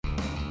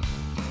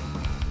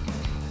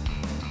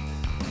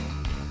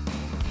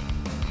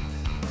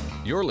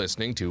You're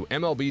listening to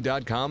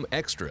MLB.com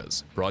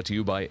Extras, brought to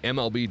you by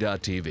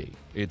MLB.tv.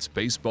 It's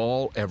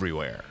baseball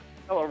everywhere.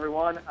 Hello,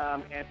 everyone.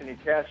 I'm Anthony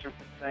Castrovince.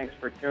 Thanks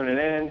for tuning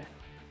in.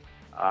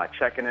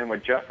 Checking in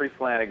with Jeffrey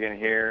Flanagan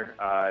here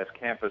as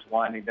camp is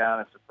winding down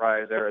in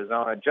Surprise,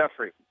 Arizona.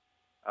 Jeffrey,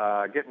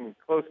 getting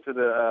close to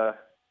the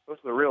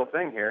real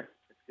thing here.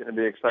 It's going to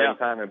be an exciting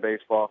time in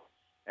baseball,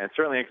 and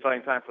certainly an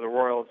exciting time for the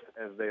Royals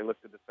as they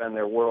look to defend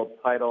their world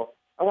title.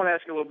 I want to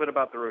ask you a little bit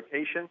about the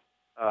rotation.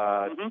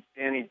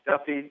 Danny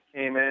Duffy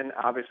came in,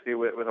 obviously,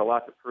 with a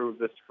lot to prove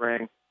this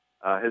spring.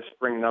 His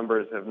spring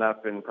numbers have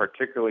not been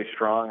particularly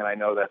strong, and I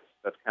know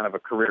that's kind of a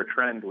career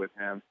trend with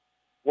him.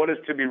 What is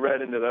to be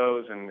read into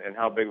those, and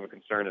how big of a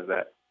concern is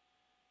that?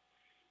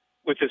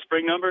 With his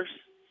spring numbers?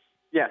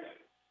 Yes.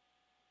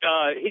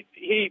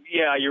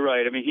 Yeah, you're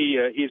right. I mean,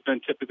 he's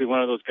been typically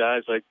one of those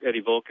guys like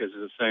Eddie Volquez is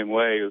the same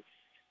way.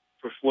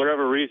 For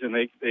whatever reason,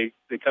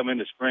 they come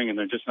into spring and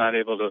they're just not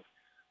able to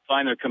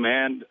find their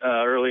command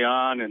early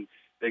on, and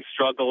they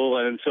struggle.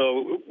 And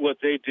so what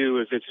they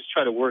do is they just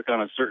try to work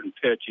on a certain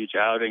pitch each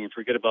outing and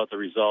forget about the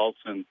results.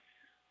 And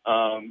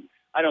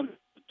I don't have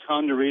a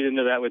ton to read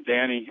into that with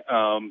Danny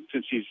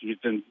since he's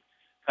been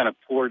kind of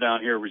poor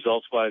down here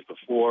results-wise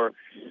before.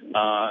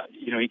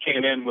 He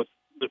came in with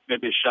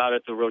maybe a shot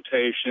at the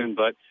rotation,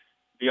 but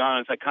to be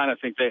honest, I kind of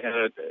think they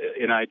had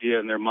an idea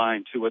in their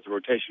mind, too, what the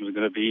rotation was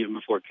going to be even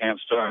before camp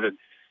started,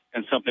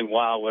 and something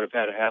wild would have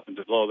had to happen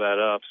to blow that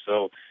up.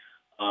 So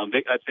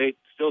they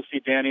still see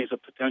Danny as a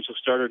potential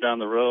starter down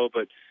the road,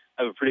 but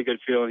I have a pretty good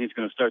feeling he's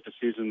going to start the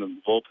season in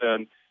the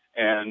bullpen,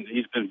 and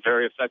he's been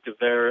very effective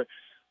there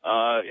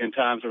in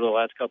times over the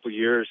last couple of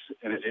years,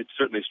 and it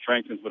certainly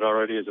strengthens what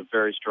already is a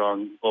very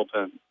strong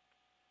bullpen.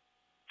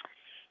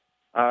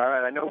 All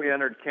right, I know we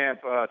entered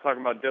camp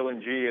talking about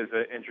Dylan G as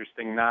an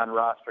interesting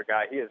non-roster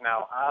guy. He is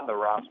now on the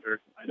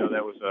roster. I know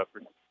that was a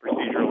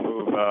procedural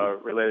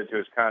move related to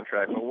his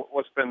contract. But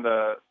what have been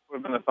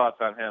the thoughts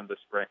on him this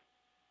spring?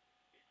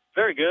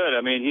 Very good.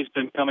 I mean, he's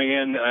been coming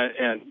in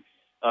and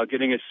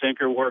getting his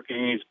sinker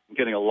working. He's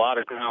getting a lot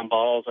of ground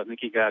balls. I think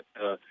he got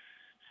 7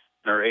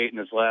 or 8 in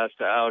his last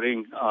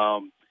outing,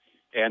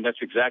 and that's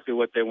exactly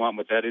what they want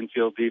with that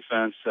infield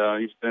defense.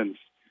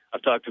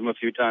 I've talked to him a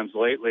few times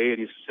lately, and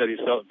he said he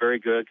felt very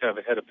good, kind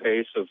of ahead of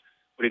pace of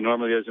what he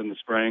normally is in the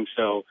spring.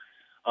 So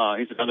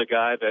he's another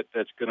guy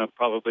that's going to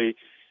probably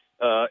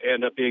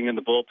end up being in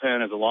the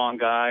bullpen as a long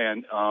guy,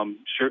 and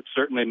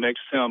certainly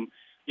makes him,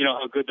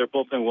 how good their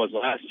bullpen was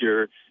last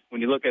year. When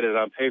you look at it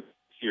on paper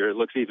this year, it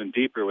looks even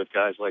deeper with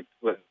guys like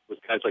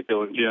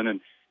Dylan Jin and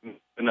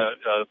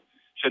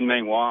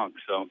Chien-Ming Wang.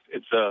 So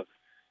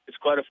it's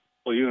quite a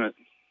full unit.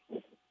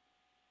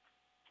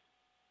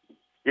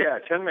 Yeah,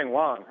 Chien-Ming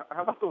Wang.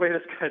 How about the way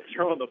this guy's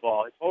throwing the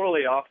ball? He's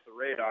totally off the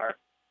radar.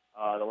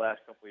 The last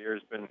couple of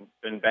years,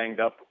 been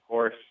banged up, of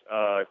course,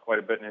 quite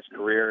a bit in his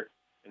career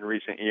in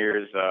recent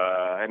years.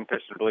 Hadn't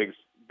pitched in the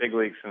big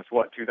leagues since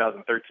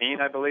 2013,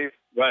 I believe.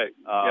 Right.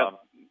 Yep.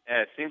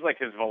 And it seems like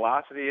his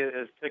velocity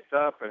has ticked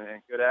up and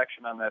good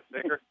action on that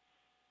sinker.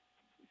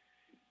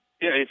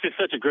 Yeah, it's just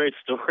such a great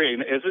story.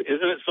 And isn't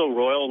it so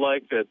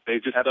Royal-like that they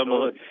just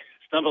stumble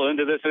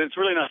into this? And it's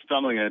really not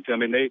stumbling into it. I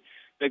mean,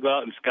 they go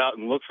out and scout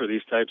and look for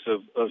these types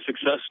of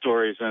success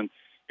stories. And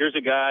here's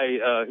a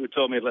guy who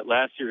told me that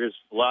last year his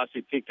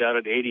velocity peaked out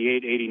at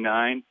 88,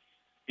 89.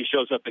 He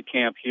shows up at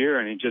camp here,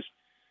 and he just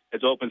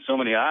has opened so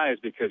many eyes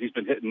because he's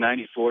been hitting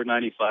 94,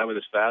 95 with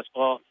his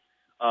fastball.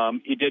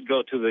 He did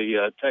go to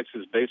the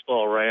Texas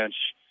Baseball Ranch.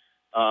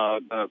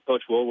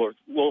 Coach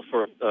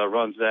Wolfer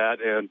runs that,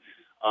 and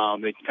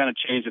they kind of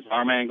changed his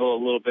arm angle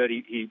a little bit.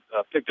 He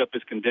picked up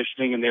his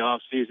conditioning in the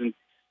off season,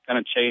 kind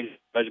of changed his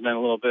regimen a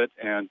little bit,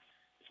 and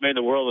it's made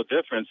the world of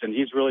difference. And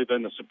he's really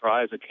been the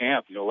surprise at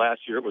camp.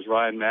 Last year it was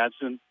Ryan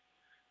Madson.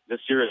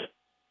 This year,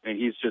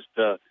 he's just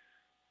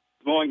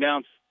going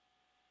down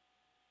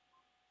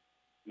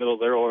middle of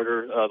their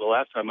order. The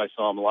last time I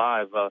saw him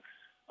live,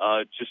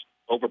 just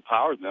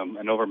overpowered them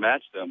and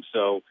overmatched them.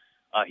 So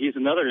he's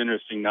another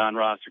interesting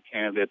non-roster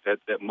candidate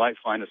that might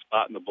find a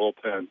spot in the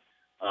bullpen.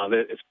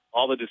 It's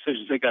all the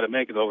decisions they got to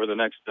make over the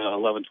next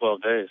 11,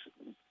 12 days.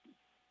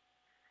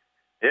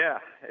 Yeah,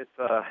 it's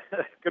a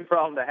good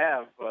problem to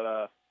have,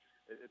 but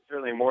it's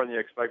certainly more than you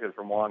expected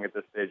from Wang at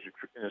this stage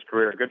in his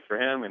career. Good for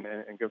him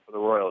and good for the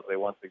Royals. They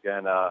once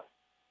again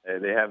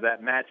they have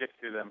that magic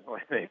to them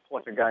when they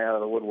pluck a guy out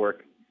of the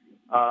woodwork.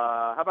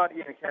 How about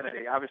Ian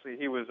Kennedy? Obviously,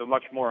 he was a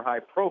much more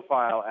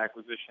high-profile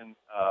acquisition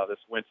this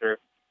winter.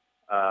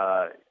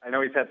 I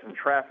know he's had some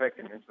traffic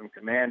and some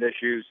command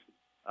issues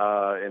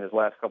in his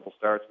last couple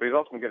starts, but he's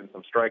also been getting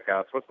some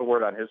strikeouts. What's the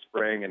word on his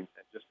spring and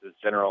just his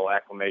general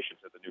acclimation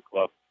to the new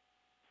club?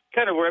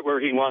 Kind of where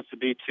he wants to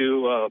be,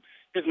 too.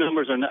 His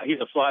numbers are not –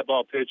 he's a fly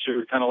ball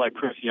pitcher, kind of like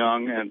Chris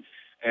Young.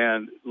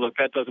 And look,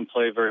 that doesn't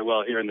play very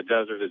well here in the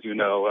desert, as you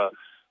know,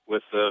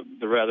 with the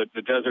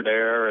desert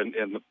air and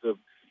the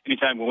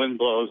anytime the wind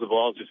blows, the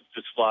balls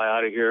just fly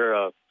out of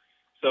here.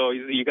 So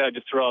you got to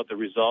just throw out the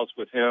results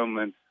with him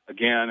and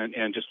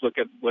just look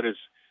at what his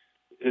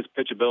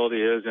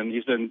pitchability is. And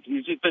he's been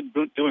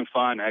doing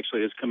fine,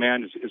 actually. His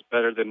command is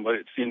better than what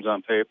it seems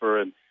on paper.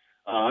 And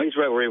He's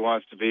right where he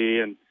wants to be,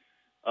 and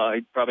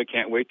he probably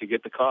can't wait to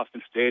get to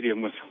Kauffman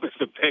Stadium with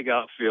the big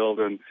outfield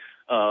and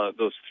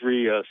those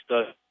three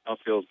stud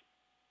outfields.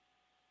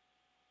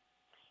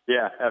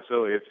 Yeah,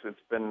 absolutely. It's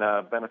been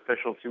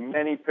beneficial to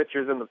many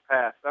pitchers in the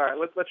past. All right,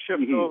 let's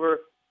shift over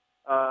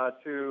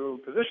to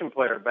position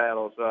player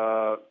battles.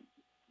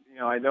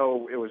 I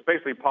know it was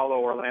basically Paulo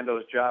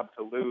Orlando's job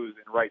to lose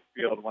in right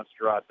field once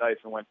Gerard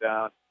Dyson went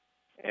down,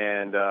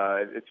 and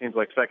it seems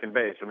like second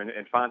base. I mean,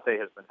 Infante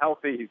has been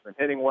healthy; he's been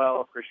hitting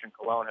well. Christian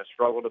Colon has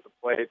struggled at the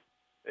plate.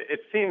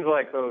 It seems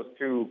like those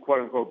two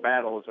quote-unquote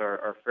battles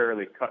are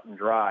fairly cut and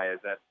dry. Is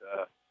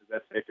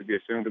that safe to be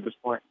assumed at this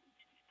point?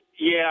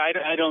 Yeah,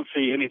 I don't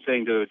see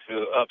anything to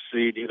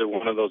upseed either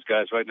one of those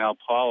guys right now.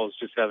 Paul is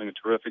just having a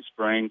terrific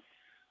spring.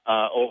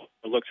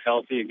 Looks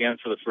healthy again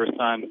for the first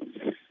time,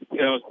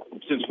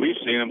 since we've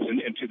seen him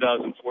in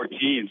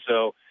 2014.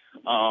 So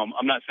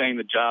I'm not saying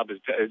the job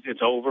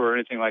it's over or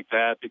anything like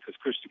that, because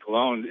Christian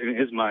Colon, in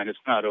his mind, it's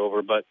not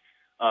over. But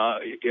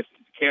if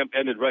camp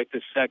ended right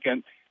this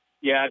second,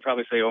 yeah, I'd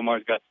probably say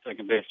Omar's got the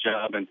second base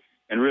job.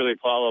 And really,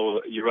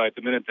 Paulo, you're right.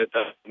 The minute that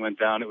went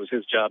down, it was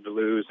his job to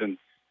lose, and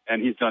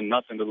he's done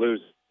nothing to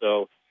lose.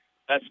 So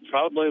that's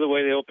probably the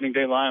way the opening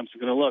day lineups are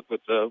going to look,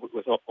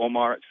 with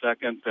Omar at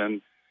second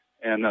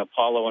and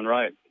Paulo and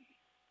right.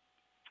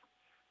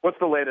 What's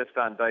the latest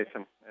on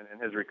Dyson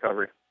and his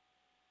recovery?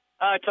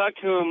 I talked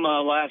to him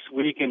last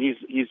week, and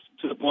he's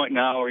to the point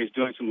now where he's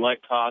doing some light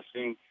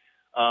tossing,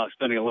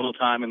 spending a little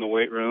time in the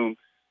weight room.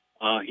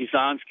 He's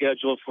on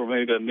schedule for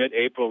maybe a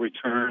mid-April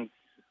return.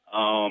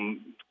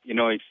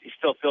 He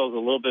still feels a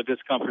little bit of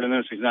discomfort in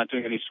there, so he's not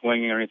doing any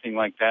swinging or anything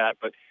like that.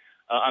 But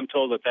I'm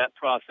told that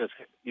process,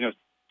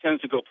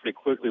 tends to go pretty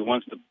quickly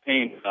once the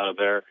pain is out of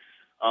there.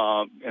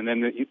 And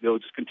then they'll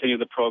just continue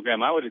the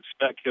program. I would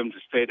expect him to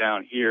stay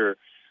down here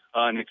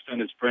in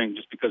extended spring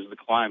just because of the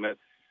climate.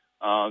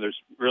 There's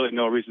really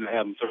no reason to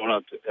have him thrown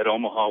up at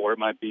Omaha, where it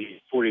might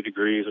be 40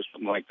 degrees or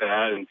something like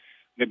that, and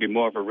maybe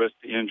more of a risk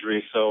to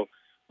injury. So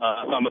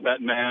if I'm a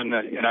betting man,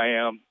 and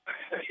I am,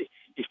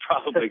 he's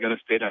probably going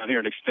to stay down here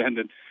and extend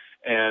it.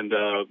 And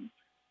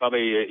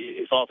probably,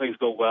 if all things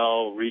go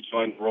well,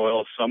 rejoin the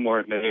Royals somewhere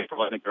in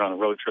April. I think they're on a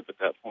road trip at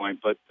that point.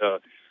 But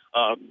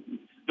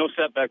no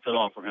setbacks at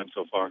all for him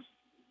so far.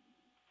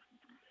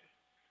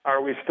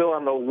 Are we still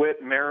on the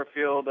Whit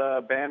Merrifield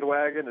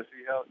bandwagon to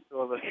see how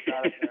still the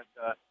shot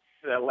at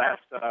that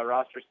last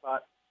roster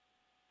spot?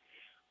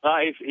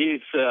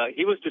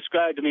 He was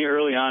described to me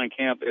early on in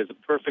camp as a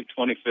perfect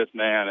 25th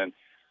man. And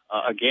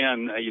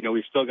again,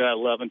 we've still got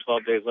 11,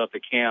 12 days left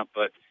of camp,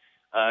 but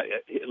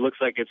it looks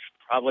like it's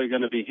probably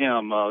going to be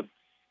him.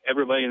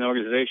 Everybody in the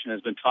organization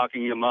has been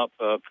talking him up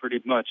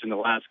pretty much in the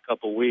last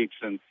couple weeks,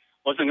 and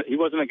he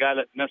wasn't a guy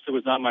that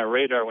necessarily was on my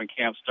radar when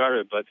camp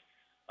started, but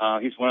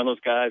he's one of those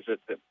guys that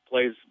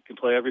can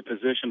play every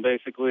position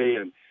basically,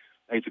 and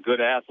he's a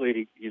good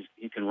athlete.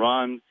 He can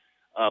run,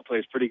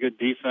 plays pretty good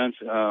defense,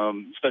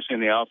 especially in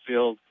the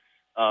outfield.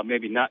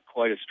 Maybe not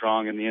quite as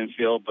strong in the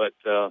infield, but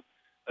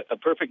a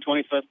perfect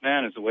 25th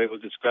man is the way it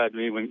was described to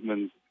me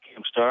when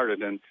camp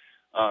started, and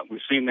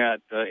we've seen that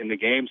in the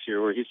games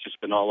here where he's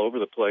just been all over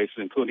the place,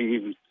 including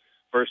even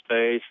first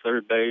base,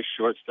 third base,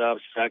 shortstop,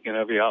 second,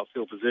 every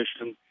outfield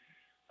position.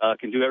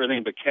 Can do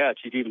everything but catch.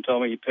 He'd even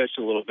told me he pitched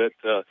a little bit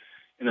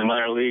in the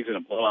minor leagues in a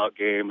blowout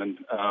game, and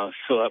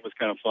so that was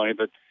kind of funny.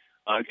 But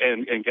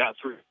and got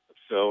through.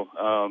 So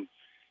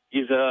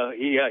he's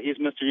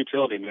Mr.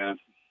 Utility, man.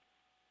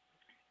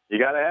 You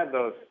got to have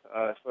those,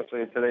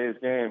 especially in today's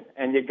game,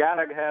 and you got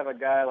to have a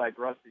guy like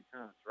Rusty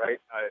Kuntz, right?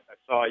 I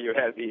saw you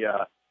had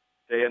the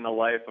day in the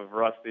life of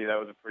Rusty. That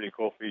was a pretty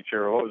cool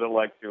feature. What was it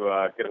like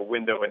to get a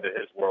window into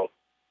his world?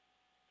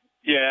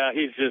 Yeah,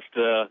 he's just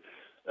a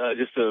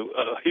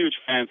huge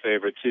fan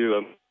favorite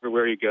too.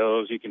 Everywhere he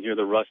goes, you can hear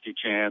the Rusty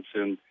chants,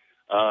 and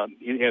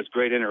he has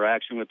great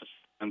interaction with the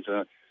fans.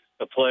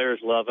 The players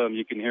love him.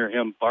 You can hear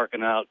him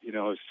barking out, his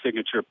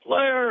signature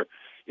player,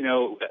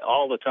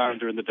 all the time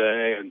during the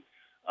day, and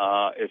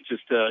it's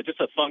just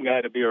a fun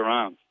guy to be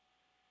around.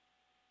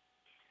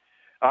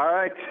 All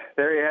right,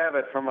 there you have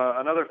it from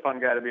another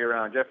fun guy to be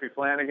around, Jeffrey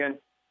Flanagan.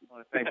 I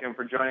want to thank him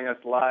for joining us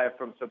live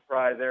from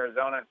Surprise,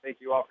 Arizona, and thank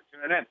you all for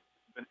tuning in.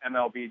 It's been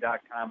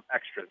MLB.com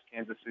Extras,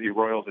 Kansas City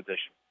Royals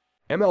edition.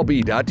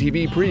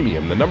 MLB.tv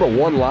Premium, the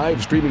 #1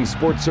 live streaming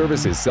sports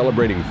service, is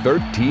celebrating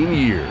 13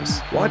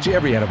 years. Watch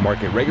every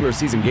out-of-market regular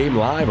season game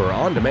live or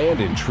on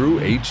demand in true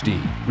HD.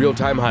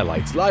 Real-time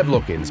highlights, live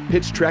look-ins,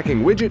 pitch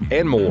tracking widget,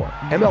 and more.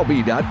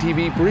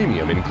 MLB.tv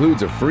Premium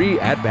includes a free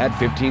At-Bat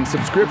 15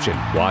 subscription.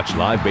 Watch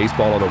live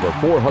baseball on over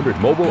 400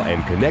 mobile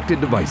and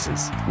connected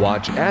devices.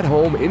 Watch at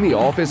home, in the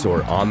office,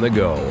 or on the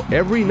go,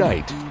 every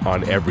night,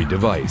 on every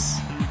device.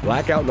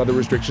 Blackout and other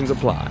restrictions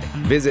apply.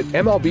 Visit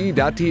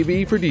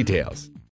MLB.tv for details.